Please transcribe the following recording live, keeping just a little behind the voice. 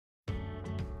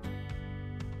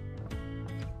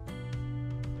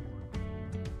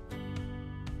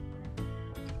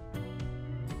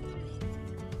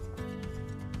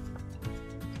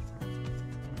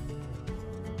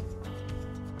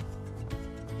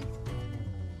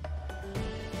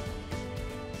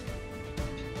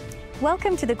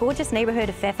Welcome to the gorgeous neighborhood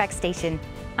of Fairfax Station.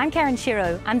 I'm Karen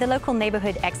Schiro. I'm the local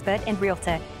neighborhood expert and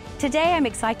realtor. Today I'm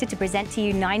excited to present to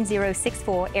you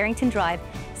 9064 Arrington Drive,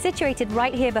 situated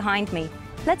right here behind me.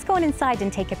 Let's go on inside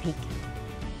and take a peek.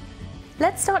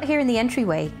 Let's start here in the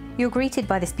entryway. You're greeted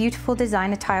by this beautiful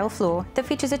designer tile floor that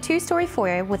features a two-story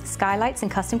foyer with skylights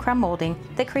and custom crown molding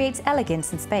that creates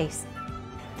elegance and space.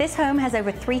 This home has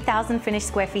over 3,000 finished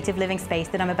square feet of living space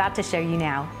that I'm about to show you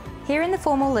now. Here in the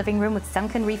formal living room with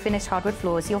sunken refinished hardwood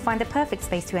floors, you'll find the perfect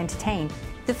space to entertain.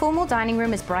 The formal dining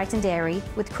room is bright and airy,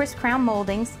 with crisp crown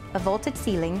moldings, a vaulted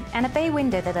ceiling, and a bay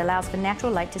window that allows for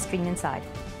natural light to stream inside.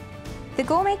 The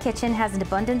gourmet kitchen has an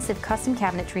abundance of custom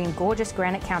cabinetry and gorgeous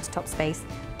granite countertop space,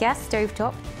 gas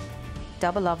stovetop,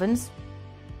 double ovens,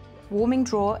 warming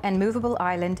drawer and movable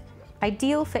island,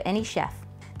 ideal for any chef.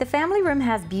 The family room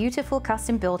has beautiful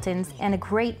custom built-ins and a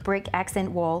great brick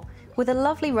accent wall with a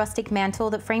lovely rustic mantel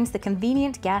that frames the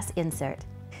convenient gas insert.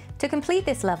 To complete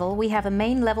this level, we have a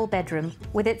main level bedroom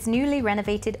with its newly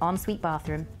renovated ensuite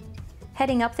bathroom.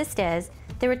 Heading up the stairs,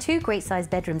 there are two great-sized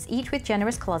bedrooms, each with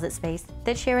generous closet space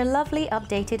that share a lovely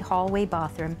updated hallway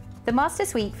bathroom. The master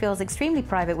suite feels extremely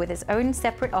private with its own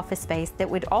separate office space that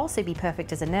would also be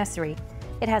perfect as a nursery.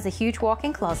 It has a huge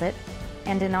walk-in closet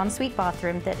and an ensuite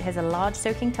bathroom that has a large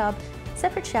soaking tub,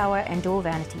 separate shower and door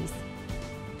vanities.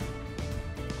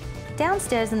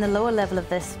 Downstairs in the lower level of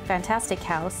this fantastic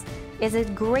house is a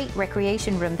great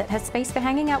recreation room that has space for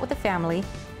hanging out with the family,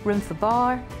 room for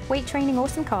bar, weight training or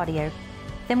some cardio.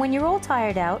 Then when you're all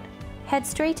tired out, head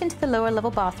straight into the lower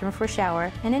level bathroom for a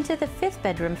shower and into the fifth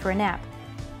bedroom for a nap.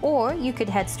 Or you could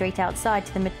head straight outside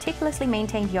to the meticulously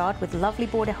maintained yard with lovely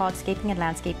border hardscaping and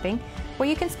landscaping, where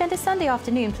you can spend a Sunday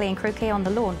afternoon playing croquet on the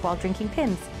lawn while drinking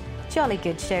pins. Jolly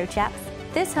good show, chaps.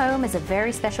 This home is a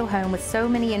very special home with so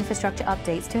many infrastructure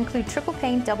updates to include triple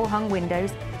pane double hung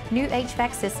windows, new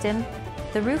HVAC system.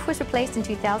 The roof was replaced in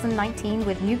 2019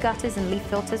 with new gutters and leaf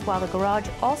filters, while the garage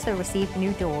also received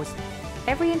new doors.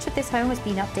 Every inch of this home has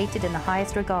been updated in the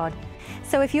highest regard.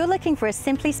 So if you're looking for a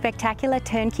simply spectacular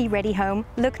turnkey ready home,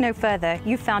 look no further.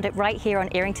 You found it right here on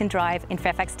Arrington Drive in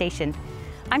Fairfax Station.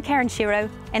 I'm Karen Schiro,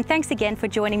 and thanks again for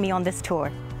joining me on this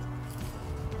tour.